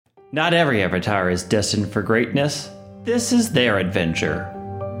Not every avatar is destined for greatness. This is their adventure.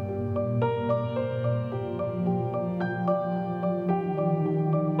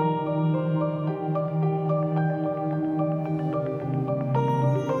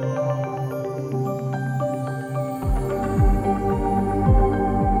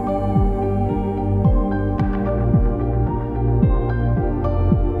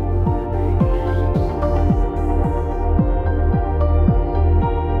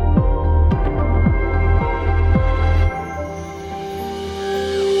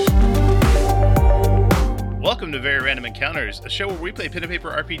 Welcome to Very Random Encounters, a show where we play pen and paper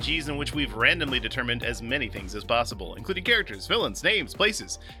RPGs in which we've randomly determined as many things as possible, including characters, villains, names,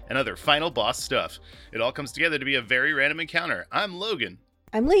 places, and other final boss stuff. It all comes together to be a very random encounter. I'm Logan.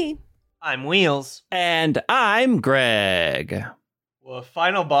 I'm Lee. I'm Wheels. And I'm Greg. Well,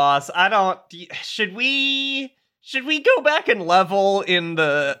 final boss. Should we go back and level in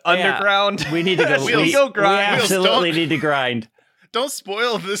the underground? We need to go. we go grind. We absolutely need to grind. Don't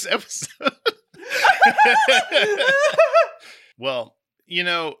spoil this episode. Well, you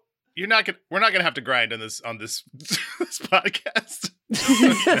know, we're not gonna have to grind on this this podcast.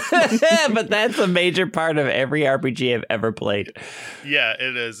 But that's a major part of every RPG I've ever played. Yeah,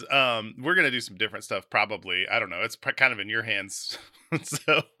 it is. We're gonna do some different stuff, probably. I don't know. It's kind of in your hands.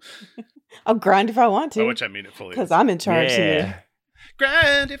 So I'll grind if I want to. By which I mean it fully. Because I'm in charge here.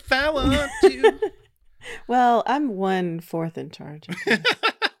 Grind if I want to. Well, I'm 1/4 in charge.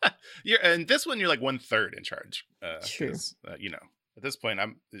 And this one, you're like 1/3 in charge. True. You know, at this point,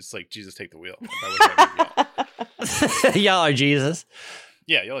 it's like Jesus take the wheel. Y'all are Jesus.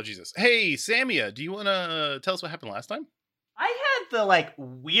 Yeah, y'all are Jesus. Hey, Samia, do you want to tell us what happened last time? I had the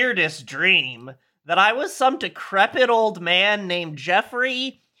weirdest dream that I was some decrepit old man named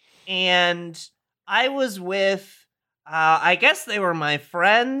Jeffrey, and I was with, I guess they were my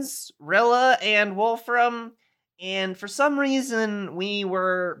friends, Rilla and Wolfram. And for some reason, we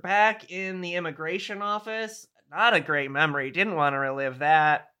were back in the immigration office. Not a great memory. Didn't want to relive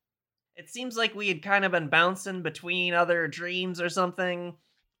that. It seems like we had kind of been bouncing between other dreams or something.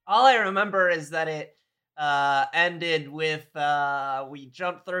 All I remember is that it ended with we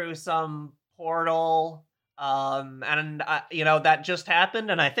jumped through some portal. And that just happened.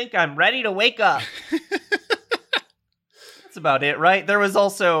 And I think I'm ready to wake up. That's about it, right? There was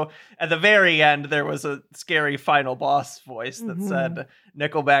also, at the very end, there was a scary final boss voice that said,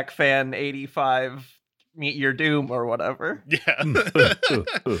 Nickelback fan 85, meet your doom, or whatever. Yeah.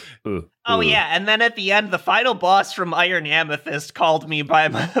 Oh, yeah, and then at the end, the final boss from Iron Amethyst called me by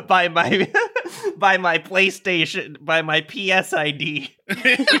my PlayStation, by my PS ID,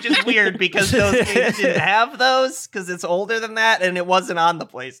 which is weird because those games didn't have those, because it's older than that, and it wasn't on the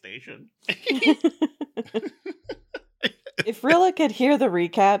PlayStation. If Rilla could hear the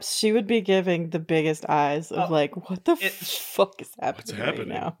recaps, she would be giving the biggest eyes of what the fuck is happening right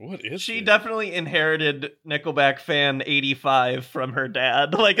now? What is She it? definitely inherited Nickelback fan 85 from her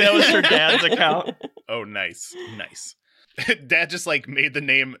dad. That was her dad's account. Oh, nice. Dad just made the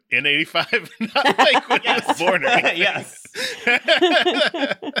name in 85, not when he was born or anything. Yes.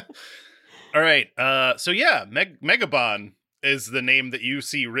 All right. So yeah, Megabon is the name that you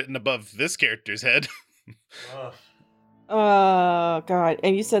see written above this character's head. Oh, God.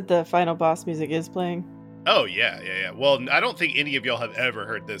 And you said the final boss music is playing? Oh, yeah. Well, I don't think any of y'all have ever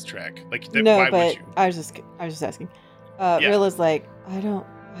heard this track. No, why but would you? I was just asking. Yeah. Rilla's like,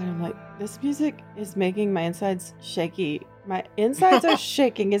 I'm like, this music is making my insides shaky. My insides are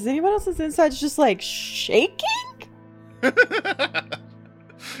shaking. Is anyone else's insides just shaking?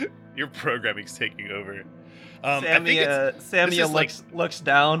 Your programming's taking over. Samia looks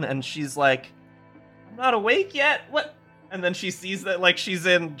down and she's like, I'm not awake yet? What? And then she sees that she's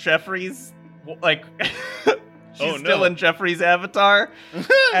in Jeffrey's she's still in Jeffrey's avatar.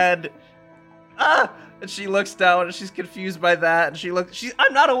 and she looks down and she's confused by that, and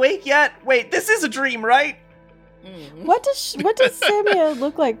I'm not awake yet? Wait, this is a dream, right? What does Samia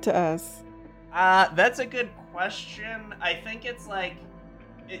look like to us? That's a good question. I think it's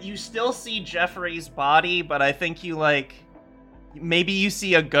you still see Jeffrey's body, but I think you maybe you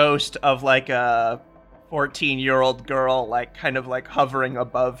see a ghost of a 14-year-old girl kind of hovering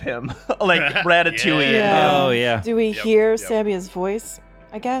above him, Ratatouille. Yeah. Oh yeah. Do we hear Samia's voice?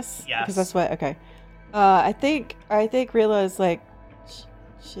 I guess. Yes. Because that's what. Okay. I think Rilla is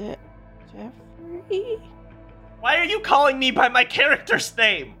shit, Jeffrey. Why are you calling me by my character's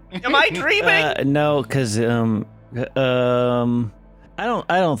name? Am I dreaming? No, because I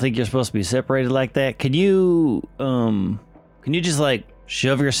don't think you're supposed to be separated like that. Can you just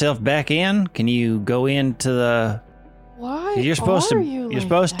shove yourself back in? Can you go into the Why You're supposed are to. you You're like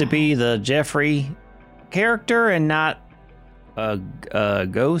supposed to that? be the Jeffrey character and not a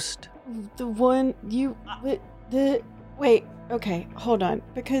ghost. The one you wait. Okay, hold on,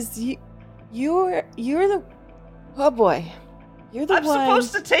 because you're the oh boy, you're the I'm one.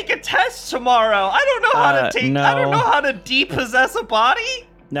 supposed to take a test tomorrow. I don't know how to take. I don't no. know how to depossess a body.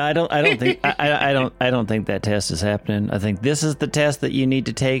 No, I don't think. I don't think that test is happening. I think this is the test that you need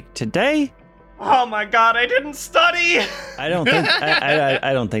to take today. Oh my god, I didn't study. I don't think.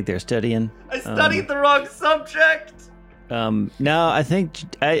 I don't think they're studying. I studied the wrong subject. No, I think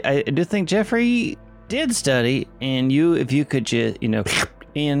I do think Jeffrey did study, and if you could just,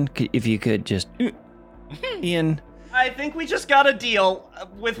 Ian, if you could just, Ian. I think we just got a deal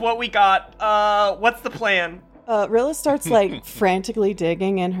with what we got. What's the plan? Rilla starts like frantically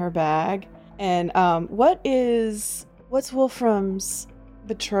digging in her bag, and what's Wolfram's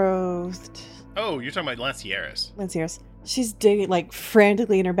betrothed? Oh, you're talking about Lancieras. Lancieras. She's digging like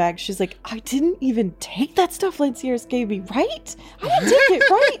frantically in her bag. She's like, I didn't even take that stuff Lancieras gave me, right? I didn't take it,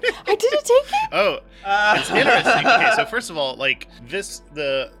 right? I didn't take it. Oh, it's interesting. Okay, so first of all, like this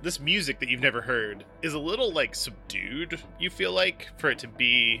music that you've never heard is a little like subdued. You feel like for it to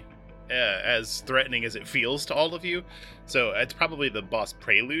be as threatening as it feels to all of you. So it's probably the boss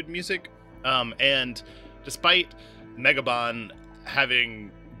prelude music. And despite Megabon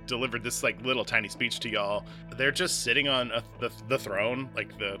having delivered this like little tiny speech to y'all, they're just sitting on the throne,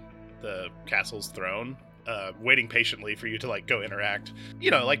 like the castle's throne, waiting patiently for you to like go interact,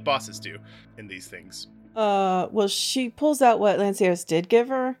 like bosses do in these things. Well, she pulls out what Lancieras did give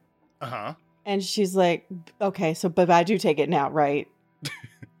her, and she's like, okay, but I do take it now, right?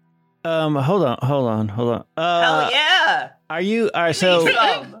 Hold on. Hell yeah! So Need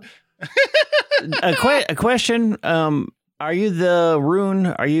some. a question. Are you the rune?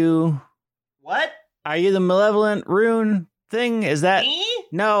 What? Are you the malevolent rune thing? Is that Me?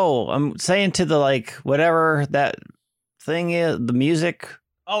 No? I'm saying to the like whatever that thing is, the music.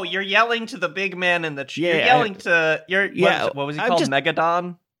 Oh, you're yelling to the big man in the chair. Yeah, You're yelling to what was he I'm called? just-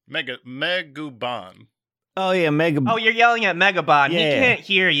 Megadon? Megubon. Oh yeah, Mega. Oh, you're yelling at Megabon. He Yeah. can't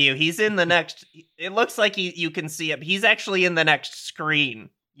hear you. He's in the next. It looks like you can see him. He's actually in the next screen.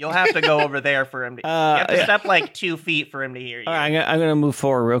 You'll have to go over there for him to. You have to step like 2 feet for him to hear you. All right, I'm gonna move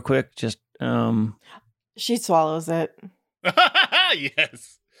forward real quick. Just She swallows it.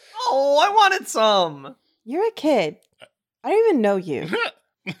 Yes. Oh, I wanted some. You're a kid. I don't even know you.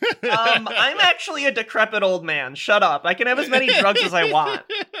 I'm actually a decrepit old man. Shut up. I can have as many drugs as I want.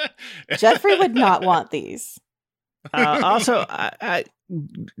 Jeffrey would not want these. also,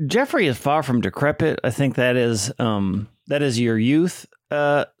 Jeffrey is far from decrepit. I think that is your youth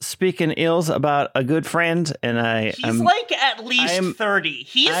speaking ills about a good friend, and He's like at least 30.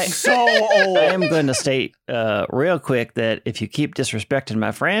 He's so old. I am going to state real quick that if you keep disrespecting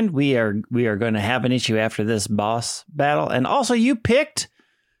my friend, we are going to have an issue after this boss battle. And also, you picked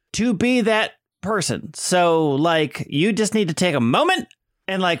to be that person, so like you just need to take a moment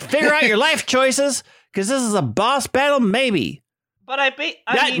and like figure out your life choices, because this is a boss battle, maybe. But I based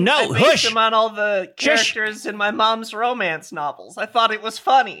him on all the characters in my mom's romance novels. I thought it was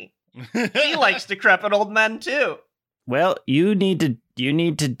funny. He likes decrepit old men too. Well, you need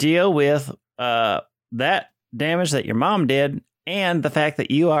to deal with that damage that your mom did, and the fact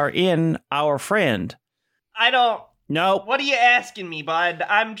that you are in our friend. I don't. No. What are you asking me, bud?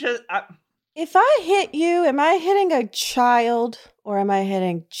 If I hit you, am I hitting a child or am I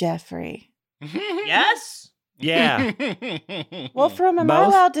hitting Jeffrey? Yes. Yeah. Wolfram, am I Both?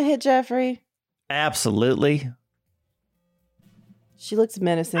 allowed to hit Jeffrey? Absolutely. She looks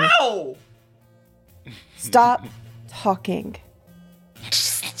menacing. Ow! Stop talking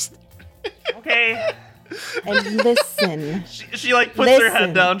Okay. and listen. She like puts her Listen.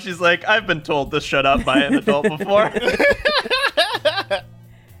 head down. She's like, I've been told to shut up by an adult before.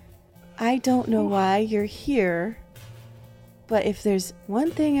 I don't know why you're here, but if there's one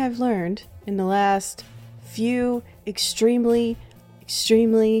thing I've learned in the last few extremely,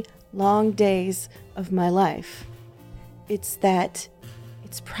 extremely long days of my life, it's that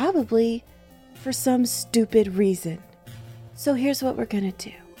it's probably for some stupid reason. So here's what we're gonna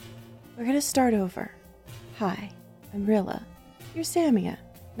do. We're gonna start over. Hi, I'm Rilla. You're Samia.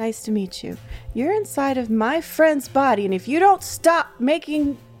 Nice to meet you. You're inside of my friend's body, and if you don't stop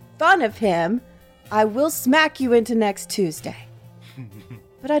making fun of him, I will smack you into next Tuesday.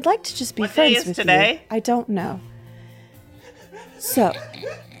 But I'd like to just be What day friends is with today? you. I don't know. So,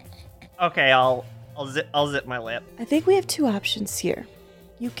 Okay, I'll zip my lip. I think we have two options here.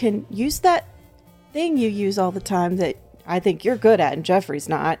 You can use that thing you use all the time that I think you're good at and Jeffrey's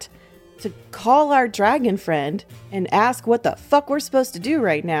not, to call our dragon friend and ask what the fuck we're supposed to do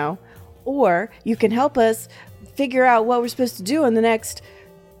right now, or you can help us figure out what we're supposed to do on the next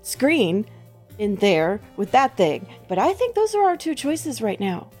screen in there with that thing. But I think those are our two choices right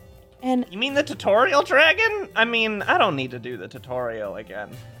now. And You mean the tutorial dragon? I mean, I don't need to do the tutorial again.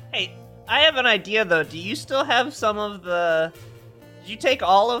 Hey, I have an idea though. Do you still have some of the... Did you take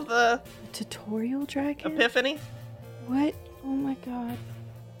all of the tutorial dragon? epiphany? What? Oh my god.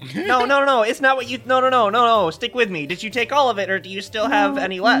 No. It's not what you... No. Stick with me. Did you take all of it, or do you still have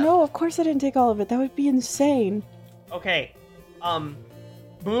any left? No, of course I didn't take all of it. That would be insane. Okay.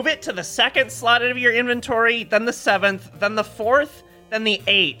 Move it to the second slot of your inventory, then the 7th, then the 4th, then the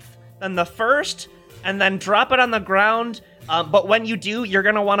 8th, then the 1st, and then drop it on the ground. But when you do, you're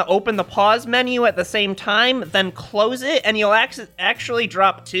going to want to open the pause menu at the same time, then close it, and you'll actually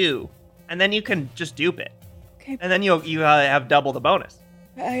drop 2. And then you can just dupe it. Okay. And then you have double the bonus.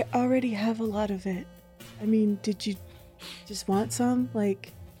 I already have a lot of it. I mean, did you just want some?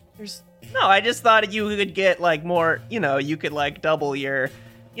 Like, there's... No, I just thought you could get, like, more, you could, like, double your...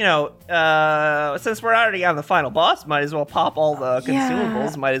 since we're already on the final boss, might as well pop all the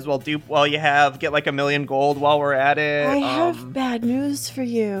consumables. Might as well dupe while you get like 1,000,000 gold while we're at it. I have bad news for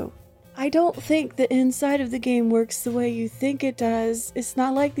you. I don't think the inside of the game works the way you think it does. It's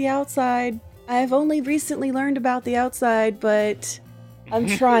not like the outside. I've only recently learned about the outside, but I'm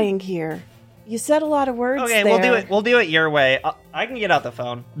trying here. You said a lot of words Okay, there. we'll do it your way. I can get out the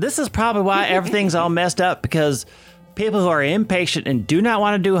phone. This is probably why everything's all messed up, because people who are impatient and do not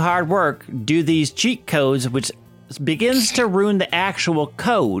want to do hard work do these cheat codes, which begins to ruin the actual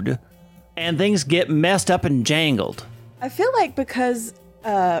code, and things get messed up and jangled. I feel like because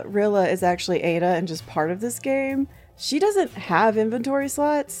Rilla is actually Ada and just part of this game, she doesn't have inventory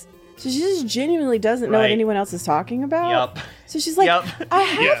slots. So she just genuinely doesn't know what anyone else is talking about. Yep. So she's like, I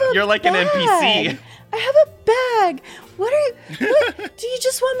have a You're like bag. an NPC. I have a bag. What? Do you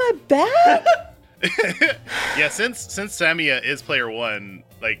just want my bag? Yeah, since Samia is player 1,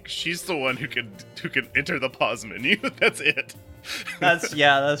 like, she's the one who can enter the pause menu. That's it.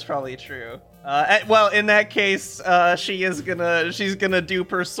 That's probably true. Well, in that case, she's gonna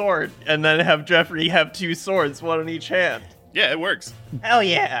dupe her sword and then have Jeffrey have 2 swords, one in each hand. Yeah, it works. Hell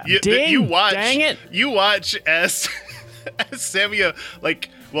yeah! You watch. Dang it! You watch as Samia,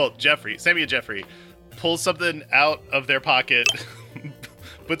 Jeffrey pulls something out of their pocket,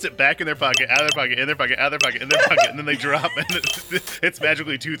 puts it back in their pocket, out of their pocket, in their pocket, out of their pocket, in their pocket, and then they drop, and it's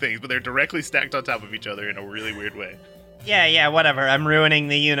magically 2 things, but they're directly stacked on top of each other in a really weird way. Yeah, whatever. I'm ruining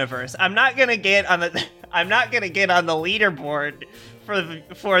the universe. I'm not gonna get on the leaderboard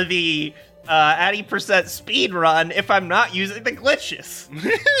for the 80% speed run if I'm not using the glitches.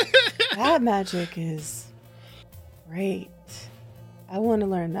 That magic is great. I want to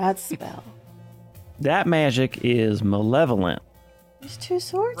learn that spell. That magic is malevolent. There's 2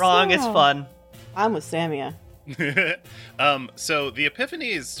 swords. Wrong. now. It's fun. I'm with Samia. So the epiphany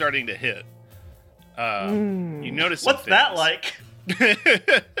is starting to hit. You notice some What's that things.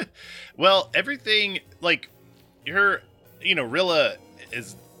 like? Well, everything, like, Rilla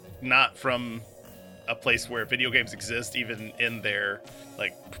is not from a place where video games exist, even in their,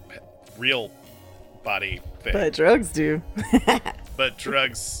 like, real body thing. But drugs do. But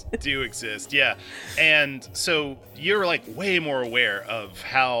drugs do exist, yeah. And so you're, like, way more aware of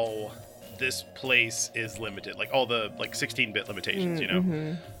how this place is limited, like all the, like, 16-bit limitations,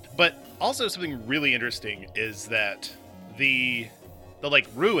 Mm-hmm. But also something really interesting is that the like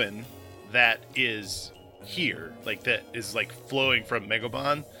ruin that is here, like that is like flowing from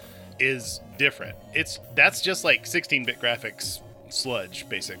Megabon, is different. That's just like 16-bit graphics sludge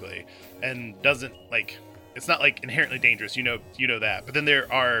basically, and doesn't like, it's not like inherently dangerous, you know that. But then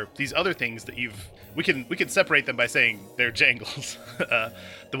there are these other things that we can separate them by saying they're jangles. The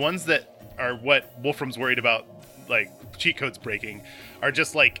ones that are what Wolfram's worried about, like cheat codes breaking, are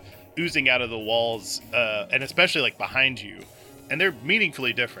just like oozing out of the walls, and especially like behind you, and they're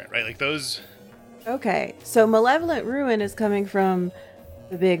meaningfully different, right? Like those. Okay, so malevolent ruin is coming from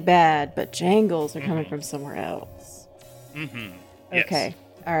the big bad, but jangles are coming from somewhere else. Mm-hmm. Okay,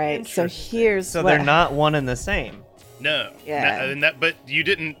 all right. So here's So what... they're not one and the same. No. Yeah. But you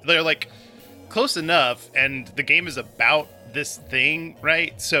didn't. They're like close enough, and the game is about this thing,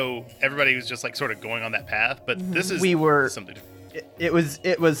 right? So everybody was just like sort of going on that path, but this is something different.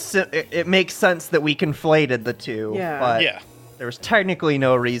 It makes sense that we conflated the two. Yeah. But Yeah. there was technically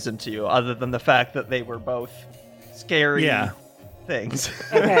no reason to, other than the fact that they were both scary things.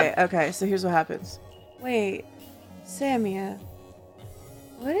 Okay, so here's what happens. Wait, Samia,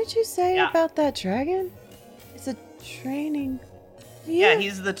 what did you say Yeah. about that dragon? It's a training Yeah,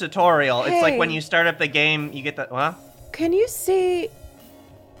 he's the tutorial. It's like when Hey. you start up the game, you get the... Well, Can you see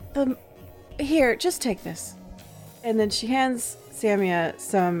the... Here, just take this. And then she hands Samia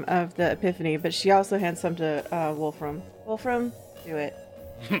some of the epiphany, but she also hands some to Wolfram. Wolfram, do it.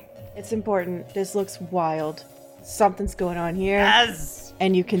 It's important. This looks wild. Something's going on here. as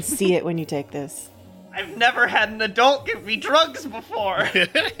And you can see it when you take this. I've never had an adult give me drugs before.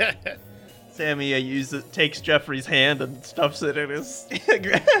 Samia takes Jeffrey's hand and stuffs it in his...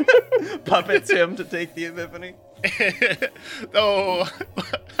 puppets him to take the epiphany. Oh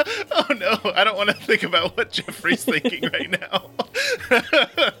no, I don't want to think about what Jeffrey's thinking right now.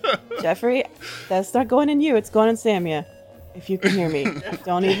 Jeffrey, that's not going in you. It's going in Samia. If you can hear me.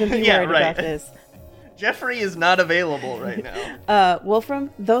 Don't even be Yeah, worried right. about this. Jeffrey is not available right now.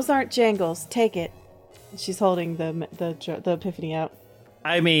 Wolfram, those aren't jangles. Take it. She's holding the epiphany out.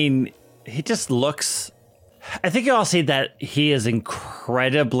 I mean, he just looks. I think you all see that he is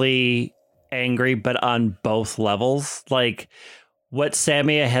incredibly angry, but on both levels. Like what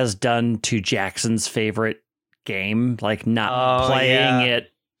Samia has done to Jackson's favorite game, like not playing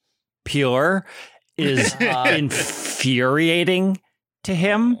it pure, is infuriating to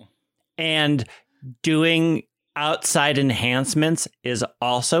him. And doing outside enhancements is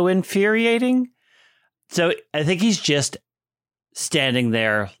also infuriating. So I think he's just standing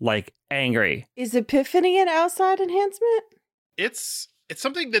there like angry. Is epiphany an outside enhancement? It's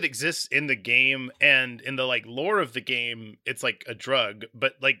something that exists in the game, and in the like lore of the game, it's like a drug.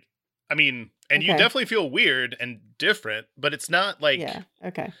 But like, I mean, and you Okay. definitely feel weird and different, but it's not like Yeah.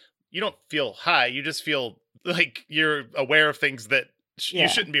 Okay. you don't feel high. You just feel like you're aware of things that Yeah. you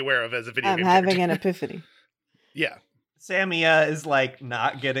shouldn't be aware of as a video I'm game having character. an epiphany. Yeah. Samia is like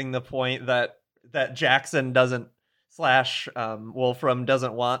not getting the point that Jackson doesn't / Wolfram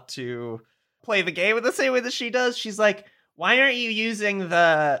doesn't want to play the game in the same way that she does. She's like, why aren't you using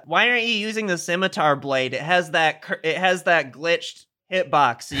the scimitar blade? It has that glitched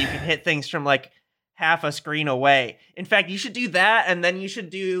hitbox, so you can hit things from like half a screen away. In fact, you should do that, and then you should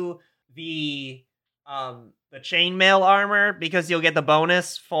do the chainmail armor, because you'll get the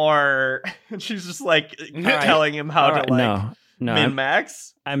bonus for. She's just like telling him how All to right, like no, min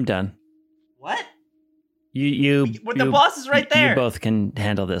max. I'm done. What? You The boss is right there. You both can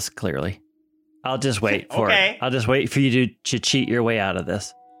handle this clearly. I'll just wait for Okay. it. I'll just wait for you to cheat your way out of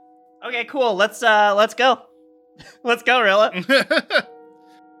this. Okay, cool. Let's go. Let's go, Rilla.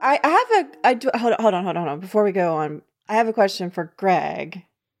 Hold on. Before we go on, I have a question for Greg.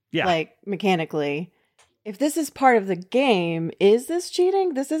 Yeah. Like mechanically, if this is part of the game, is this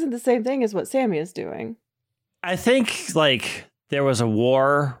cheating? This isn't the same thing as what Sammy is doing. I think like there was a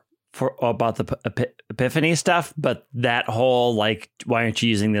war about the epiphany stuff, but that whole like, why aren't you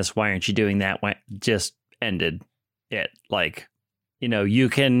using this? Why aren't you doing that? Just ended it. Like, you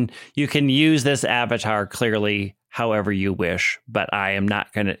can use this avatar clearly however you wish, but I am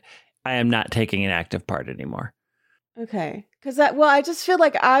not taking an active part anymore. Okay, because I just feel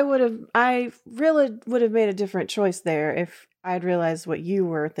like I really would have made a different choice there if I'd realized what you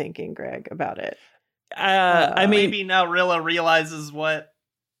were thinking, Greg, about it. I mean, Maybe now Rilla realizes what.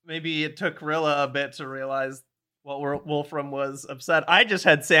 Maybe it took Rilla a bit to realize what Wolfram was upset. I just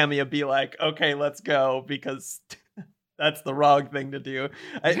had Samia be like, "Okay, let's go," because that's the wrong thing to do.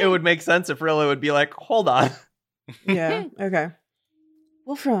 It would make sense if Rilla would be like, "Hold on." Yeah. Okay.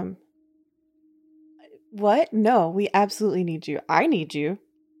 Wolfram. What? No, we absolutely need you. I need you.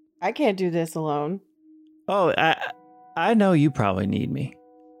 I can't do this alone. oh, I know you probably need me,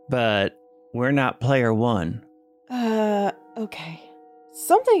 but we're not player one. Okay.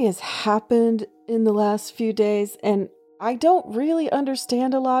 Something has happened in the last few days, and I don't really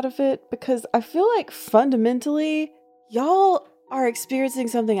understand a lot of it because I feel like fundamentally, y'all are experiencing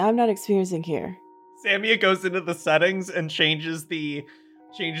something I'm not experiencing here. Samia goes into the settings and changes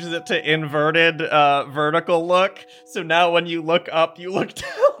it to inverted vertical look. So now when you look up, you look down.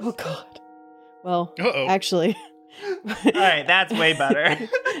 Oh, God. Well, Uh-oh. actually. All right, that's way better.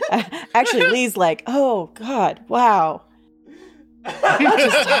 Actually, Lee's like, oh, God, wow. What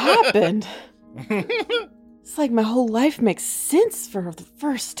just happened? It's like my whole life makes sense for the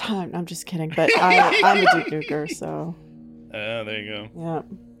first time. I'm just kidding, but I'm a Duke Nuker, so There you go. yeah.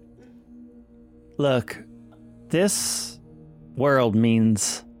 Look, this world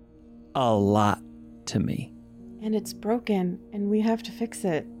means a lot to me. And it's broken, and we have to fix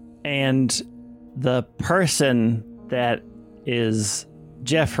it. And the person that is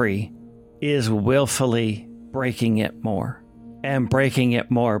Jeffrey is willfully breaking it more. And breaking it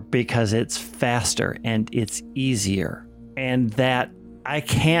more because it's faster and it's easier. And that I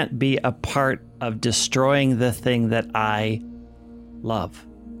can't be a part of destroying the thing that I love.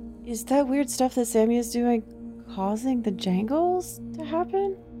 Is that weird stuff that Sammy's doing causing the jangles to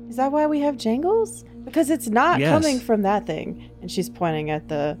happen? Is that why we have jangles? Because it's not coming from that thing. And she's pointing at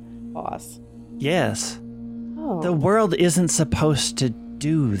the boss. Yes. Oh. The world isn't supposed to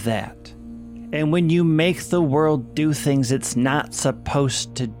do that. And when you make the world do things it's not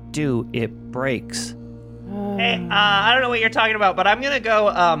supposed to do, it breaks. Hey, I don't know what you're talking about, but I'm gonna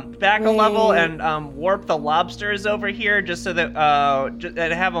go back a level and warp the lobsters over here just so that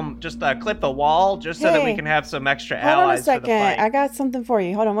and have them just clip the wall just so that we can have some extra allies. Hold on a second. For the fight. I got something for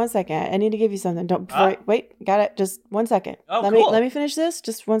you. Hold on 1 second. I need to give you something. Don't wait. Got it. Just 1 second. Oh, let me finish this.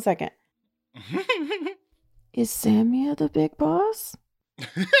 Just 1 second. Is Samia the big boss?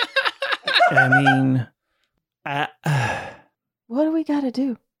 I mean, What do we got to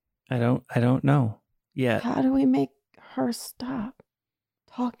do? I don't know yet. How do we make her stop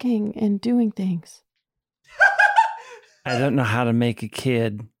talking and doing things? I don't know how to make a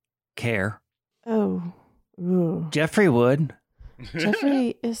kid care. Oh. Ooh. Jeffrey would.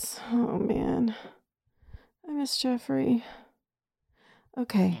 Jeffrey is... Oh, man. I miss Jeffrey.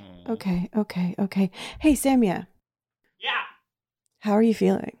 Okay. Hey, Samia. Yeah. How are you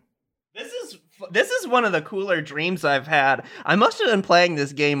feeling? This is one of the cooler dreams I've had. I must have been playing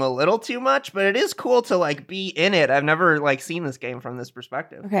this game a little too much, but it is cool to like be in it. I've never like seen this game from this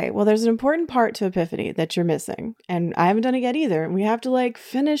perspective. Okay, well, there's an important part to Epiphany that you're missing, and I haven't done it yet either. We have to like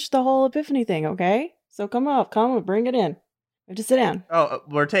finish the whole Epiphany thing, okay? So come on, bring it in. We have to sit down. Oh,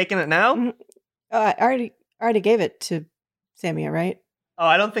 we're taking it now? Mm-hmm. Oh, I already gave it to Samia, right? Oh,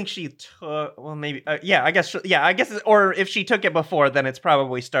 I don't think she took. Well, maybe. Yeah, I guess. Yeah, I guess. Or if she took it before, then it's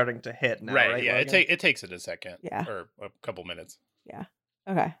probably starting to hit now. Right. Yeah. It takes it a second. Yeah. Or a couple minutes. Yeah.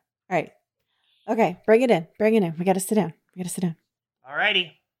 Okay. All right. Okay. Bring it in. We got to sit down.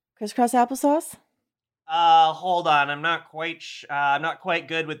 Alrighty. Crisscross applesauce. Hold on. I'm not quite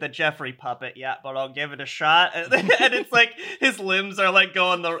good with the Jeffrey puppet yet, but I'll give it a shot. And it's like his limbs are like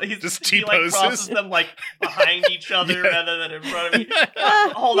going he like crosses them like behind each other rather than in front of me.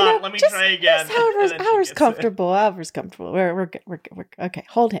 Hold on, let me try again. However's comfortable. We're okay.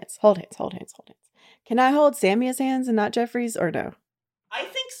 Hold hands. Can I hold Samia's hands and not Jeffrey's, or no? I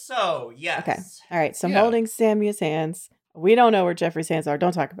think so. Yes. Okay. All right. So I'm holding Samia's hands. We don't know where Jeffrey's hands are.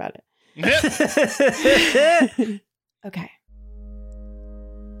 Don't talk about it. Okay.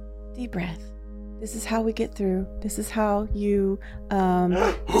 Deep breath. This is how we get through. This is how you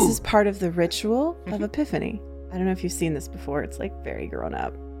this is part of the ritual of Epiphany. I don't know if you've seen this before. It's like very grown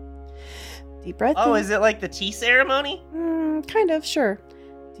up. Deep breath. Oh, is it like the tea ceremony? Kind of, sure.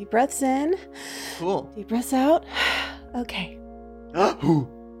 Deep breaths in. Cool. Deep breaths out. Okay.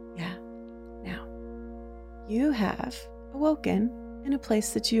 Yeah. Now, you have awoken in a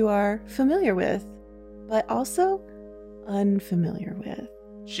place that you are familiar with, but also unfamiliar with.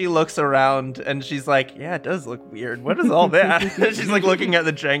 She looks around and she's like, yeah, it does look weird. What is all that? She's like looking at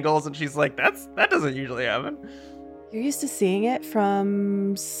the jangles and she's like, that doesn't usually happen. You're used to seeing it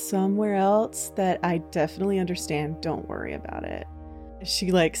from somewhere else that I definitely understand. Don't worry about it.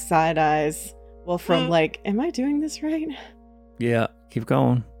 She like side eyes Wolfram like, am I doing this right? Yeah, keep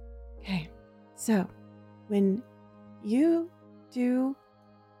going. Okay. So, when you do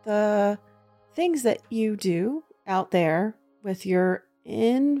the things that you do out there with your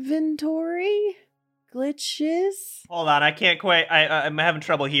inventory glitches. Hold on, I can't quite. I'm having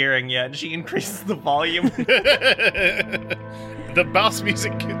trouble hearing yet. And she increases the volume. The boss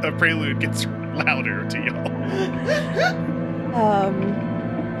music prelude gets louder to y'all.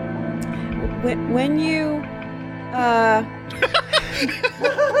 When you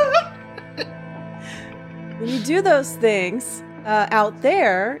when you do those things out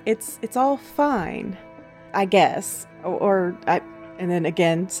there, it's all fine, I guess. And then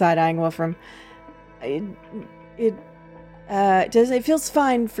again, side-eyeing Wolfram. It feels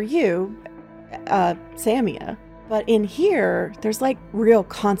fine for you, Samia. But in here, there's like real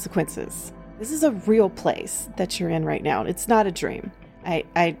consequences. This is a real place that you're in right now. It's not a dream.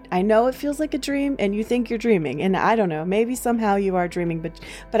 I know it feels like a dream and you think you're dreaming, and I don't know, maybe somehow you are dreaming,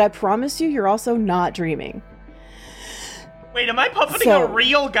 but I promise you're also not dreaming. Wait, am I puppeting a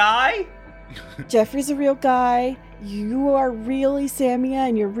real guy? Jeffrey's a real guy. You are really Samia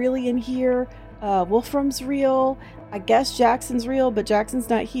and you're really in here. Wolfram's real. I guess Jackson's real, but Jackson's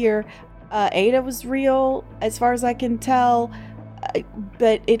not here. Ada was real as far as I can tell.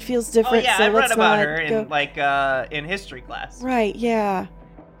 But it feels different. Oh yeah, so I read about her in history class. Right, yeah.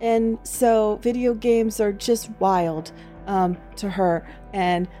 And so video games are just wild to her.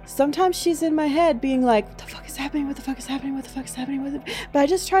 And sometimes she's in my head being like, what the fuck is happening? What the fuck is happening? What the fuck is happening with it? But I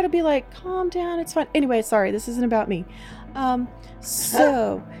just try to be like, calm down, it's fine. Anyway, sorry, this isn't about me.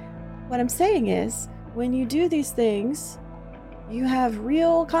 So what I'm saying is, when you do these things, you have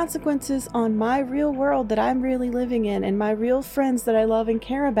real consequences on my real world that I'm really living in and my real friends that I love and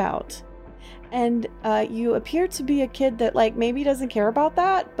care about. And you appear to be a kid that like maybe doesn't care about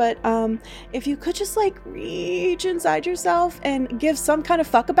that, but if you could just like reach inside yourself and give some kind of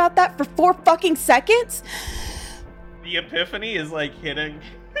fuck about that for 4 fucking seconds. The epiphany is like hitting,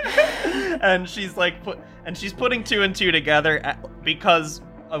 and she's like she's putting 2 and 2 together because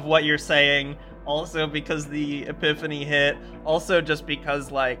of what you're saying. Also because the epiphany hit. Also just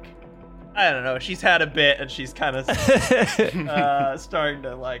because like, I don't know, she's had a bit and she's kind of starting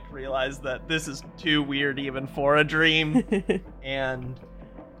to like realize that this is too weird even for a dream. And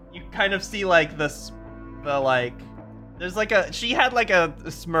you kind of see like the like, there's like she had like a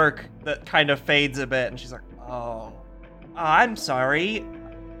smirk that kind of fades a bit and she's like, oh, I'm sorry.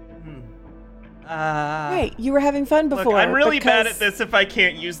 Right, you were having fun before. Look, I'm really bad at this if I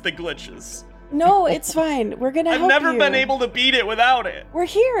can't use the glitches. No, it's fine. We're gonna help you. I've never been able to beat it without it. We're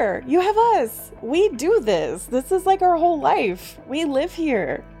here. You have us. We do this. This is like our whole life. We live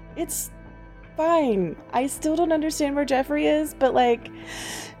here. It's fine. I still don't understand where Jeffrey is, but like,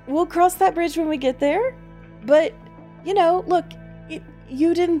 we'll cross that bridge when we get there. But, you know, look,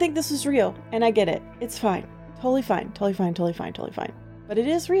 you didn't think this was real, and I get it. It's fine. Totally fine. Totally fine. Totally fine. Totally fine. But it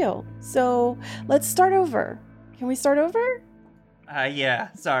is real. So let's start over. Can we start over?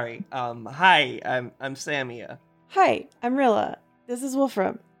 Yeah, sorry. Hi, I'm Samia. Hi, I'm Rilla. This is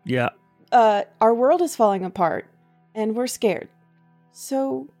Wolfram. Yeah. Our world is falling apart, and we're scared.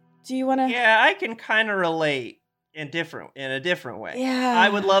 So, do you want to... Yeah, I can kind of relate in a different way. Yeah. I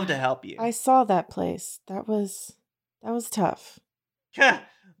would love to help you. I saw that place. That was tough.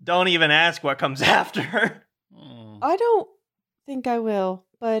 Don't even ask what comes after. I don't think I will,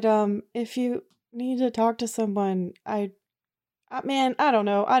 but if you need to talk to someone, man, I don't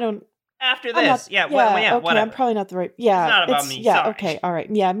know. After this, okay, whatever. I'm probably not the right... Yeah, it's not about me, yeah, sorry. Okay, all right.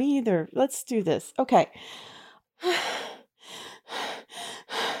 Yeah, me either. Let's do this. Okay.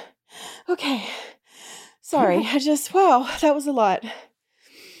 Okay. Sorry, wow, that was a lot.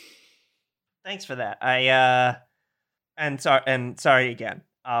 Thanks for that. And sorry again.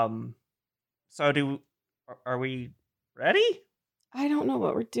 So are we ready? I don't know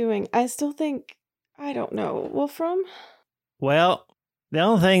what we're doing. I still think... I don't know. Wolfram? Well, the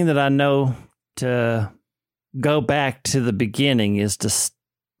only thing that I know to go back to the beginning is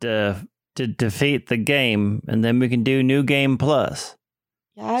to defeat the game, and then we can do New Game Plus.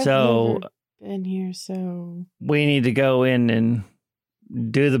 Yeah, I've never been here, so... We need to go in and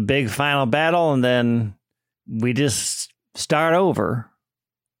do the big final battle, and then we just start over.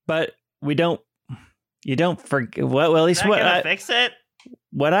 But you don't forget... Well, at least what fix it?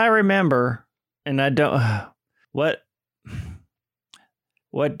 What I remember, and I don't...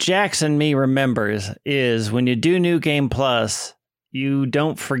 What Jax and me remembers is when you do New Game Plus, you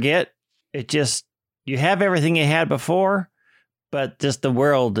don't forget. It just, you have everything you had before, but just the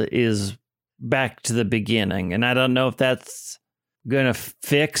world is back to the beginning. And I don't know if that's going to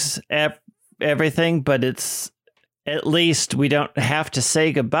fix everything, but it's at least we don't have to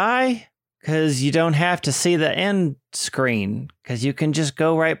say goodbye because you don't have to see the end screen because you can just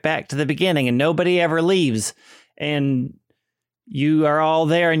go right back to the beginning and nobody ever leaves. And you are all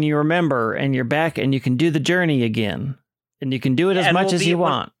there and you remember and you're back and you can do the journey again. And you can do it as much as you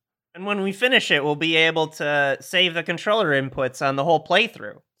want. And when we finish it, we'll be able to save the controller inputs on the whole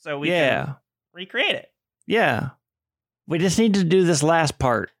playthrough. So we can recreate it. Yeah. We just need to do this last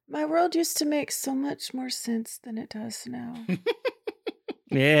part. My world used to make so much more sense than it does now.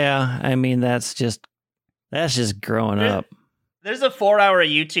 Yeah, I mean, that's just growing up. There's a 4-hour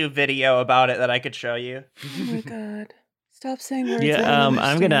YouTube video about it that I could show you. Oh my God. Stop saying words. Yeah,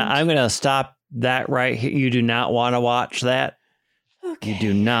 I'm gonna stop that right here. You do not want to watch that. Okay. You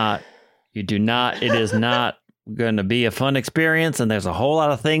do not. It is not going to be a fun experience, and there's a whole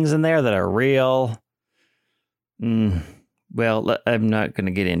lot of things in there that are real. Well, I'm not going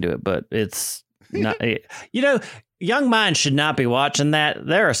to get into it, but it's not. Young minds should not be watching that.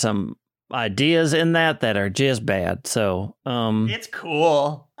 There are some ideas in that are just bad. So, it's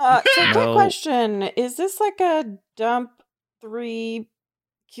cool. So, quick question: is this like a dump 3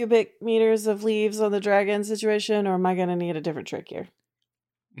 cubic meters of leaves on the dragon situation, or am I going to need a different trick here?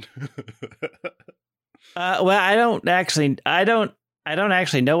 Well, I don't actually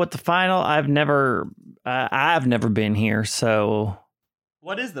know what the final. I've never been here, so.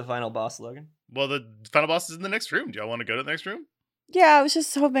 What is the final boss, Logan? Well, the final boss is in the next room. Do y'all want to go to the next room? Yeah, I was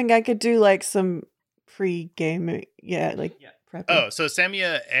just hoping I could do like some pre-game, prep. Oh, so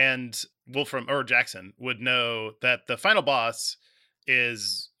Samia and Wolfram or Jackson would know that the final boss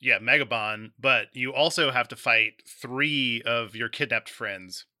is Megabon, but you also have to fight 3 of your kidnapped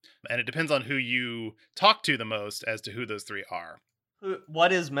friends, and it depends on who you talk to the most as to who those 3 are.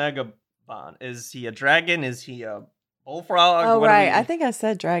 What is Megabon? Is he a dragon? Is he a bullfrog? Oh, right. I think I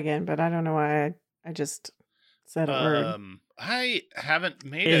said dragon, but I don't know why I just said a word. I haven't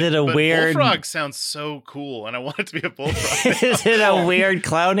made Is it. it a but weird bullfrog sounds so cool, and I want it to be a bullfrog. Is it a weird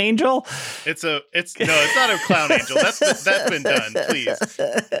clown angel? It's not a clown angel. That's been done. Please,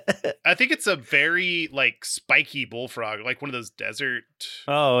 I think it's a very like spiky bullfrog, like one of those desert.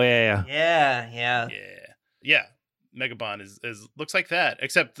 Oh yeah. Yeah. Megabon is looks like that,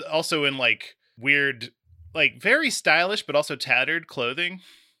 except also in like weird, like very stylish but also tattered clothing.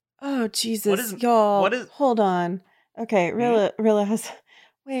 Oh Jesus, y'all! Hold on. Okay, Rilla has.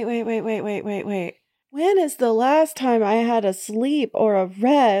 Wait. When is the last time I had a sleep or a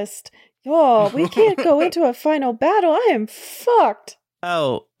rest? Y'all, we can't go into a final battle. I am fucked.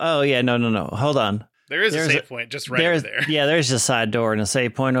 Oh yeah. No. Hold on. There's a save point just right over there. Yeah, there's a side door and a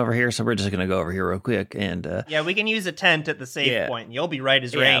save point over here, so we're just gonna go over here real quick and. We can use a tent at the save point. And you'll be right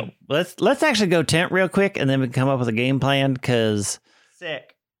as rain. Let's actually go tent real quick, and then we can come up with a game plan. Cause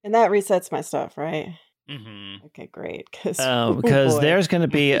sick. And that resets my stuff, right? Mm-hmm. Okay, great. Because there's gonna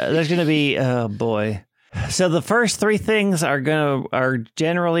be oh boy. So the first 3 things are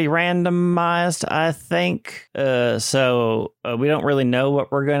generally randomized, I think. So we don't really know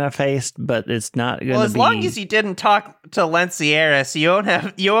what we're gonna face, but it's not gonna be. Well, as long as you didn't talk to Lencieris,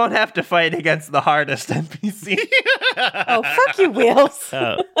 you won't have to fight against the hardest NPC. Oh, fuck you, Wheels.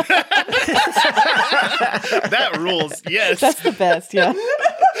 Oh. That rules. Yes, that's the best. Yeah.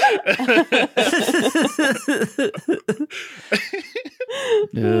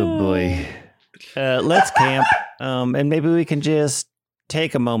 Oh boy. Let's camp, and maybe we can just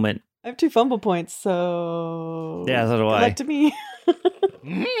take a moment. I have 2 fumble points, so yeah, so do I. Back to me.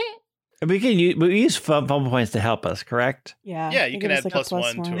 We use fumble points to help us, correct? Yeah. Yeah, you can add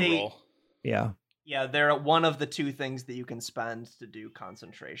 +1 to a roll. Yeah. Yeah, they're one of the 2 things that you can spend to do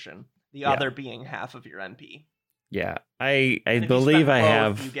concentration. The other being half of your NP. Yeah, I believe I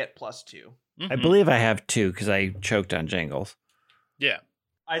have. You get +2. Mm-hmm. I believe I have 2 because I choked on Jingles. Yeah.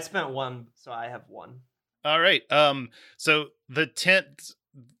 I spent 1, so I have 1. All right. So the tent,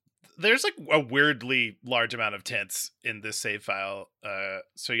 there's like a weirdly large amount of tents in this save file.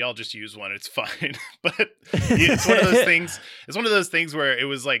 So y'all just use one. It's fine. But it's one of those things. It's one of those things where it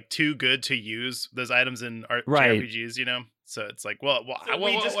was like too good to use those items in RPGs, you know? So it's like, well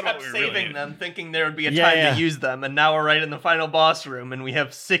we just kept saving them, thinking there would be a time to use them, and now we're right in the final boss room, and we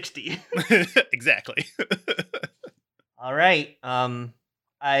have 60. Exactly. All right.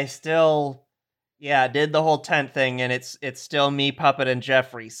 I still, did the whole tent thing, and it's still me, Puppet, and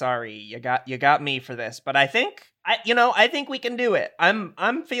Jeffrey. Sorry, you got me for this, but I think we can do it.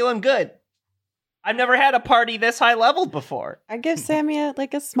 I'm feeling good. I've never had a party this high leveled before. I give Sammy a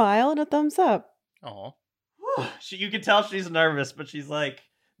smile and a thumbs up. Oh, you can tell she's nervous, but she's like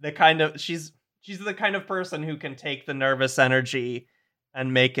she's the kind of person who can take the nervous energy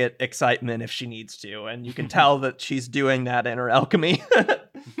and make it excitement if she needs to, and you can tell that she's doing that in her alchemy.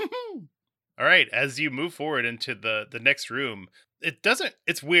 All right, as you move forward into the next room,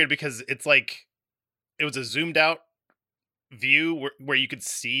 it's weird because it's like it was a zoomed out view where you could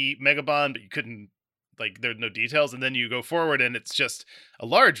see Megabon, but you couldn't, like, there's no details, and then you go forward and it's just a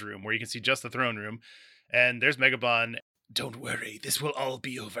large room where you can see just the throne room, and there's Megabon. Don't worry, this will all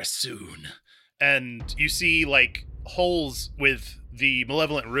be over soon. And you see like holes with the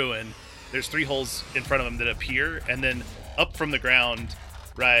malevolent ruin. There's 3 holes in front of them that appear, and then up from the ground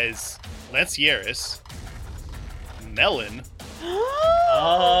rise Lencieris, Melon,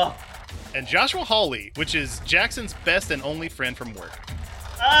 and Joshua Hawley, which is Jackson's best and only friend from work.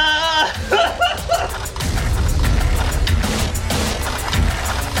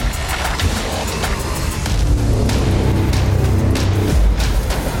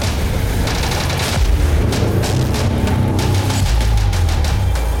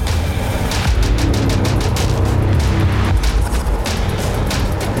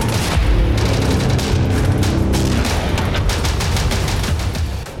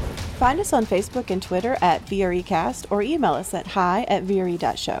 Find us on Facebook and Twitter at VREcast or email us at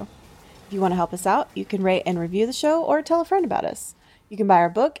hi@vre.show. If you want to help us out, you can rate and review the show or tell a friend about us. You can buy our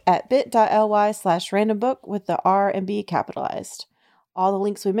book at bit.ly/randombook with the R and B capitalized. All the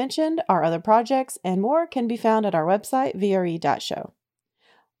links we mentioned, our other projects, and more can be found at our website, vre.show.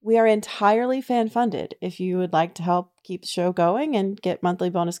 We are entirely fan funded. If you would like to help keep the show going and get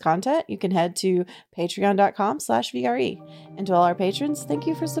monthly bonus content, you can head to patreon.com/VRE. And to all our patrons, thank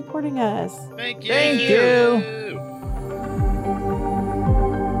you for supporting us. Thank you. Thank you.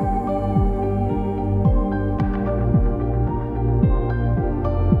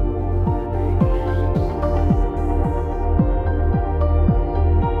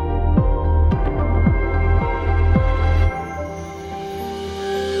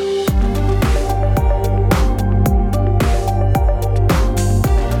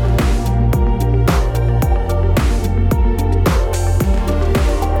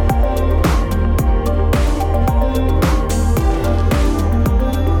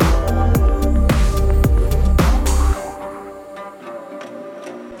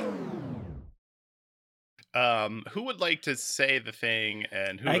 Who would like to say the thing,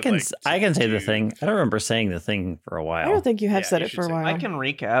 and who I would can like to I can say the do- thing. I don't remember saying the thing for a while. I don't think you have Yeah, said you it should for a say- while. I can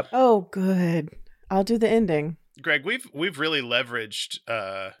recap. Oh, good. I'll do the ending. Greg, we've really leveraged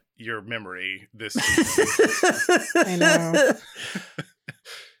your memory this season. I know.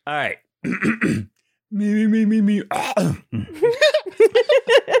 All right. Me.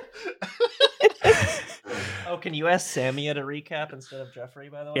 Oh, can you ask Samia to recap instead of Jeffrey,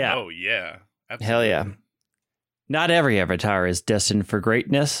 by the way? Yeah. Oh yeah. Absolutely. Hell yeah. Not every avatar is destined for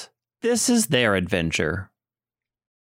greatness. This is their adventure.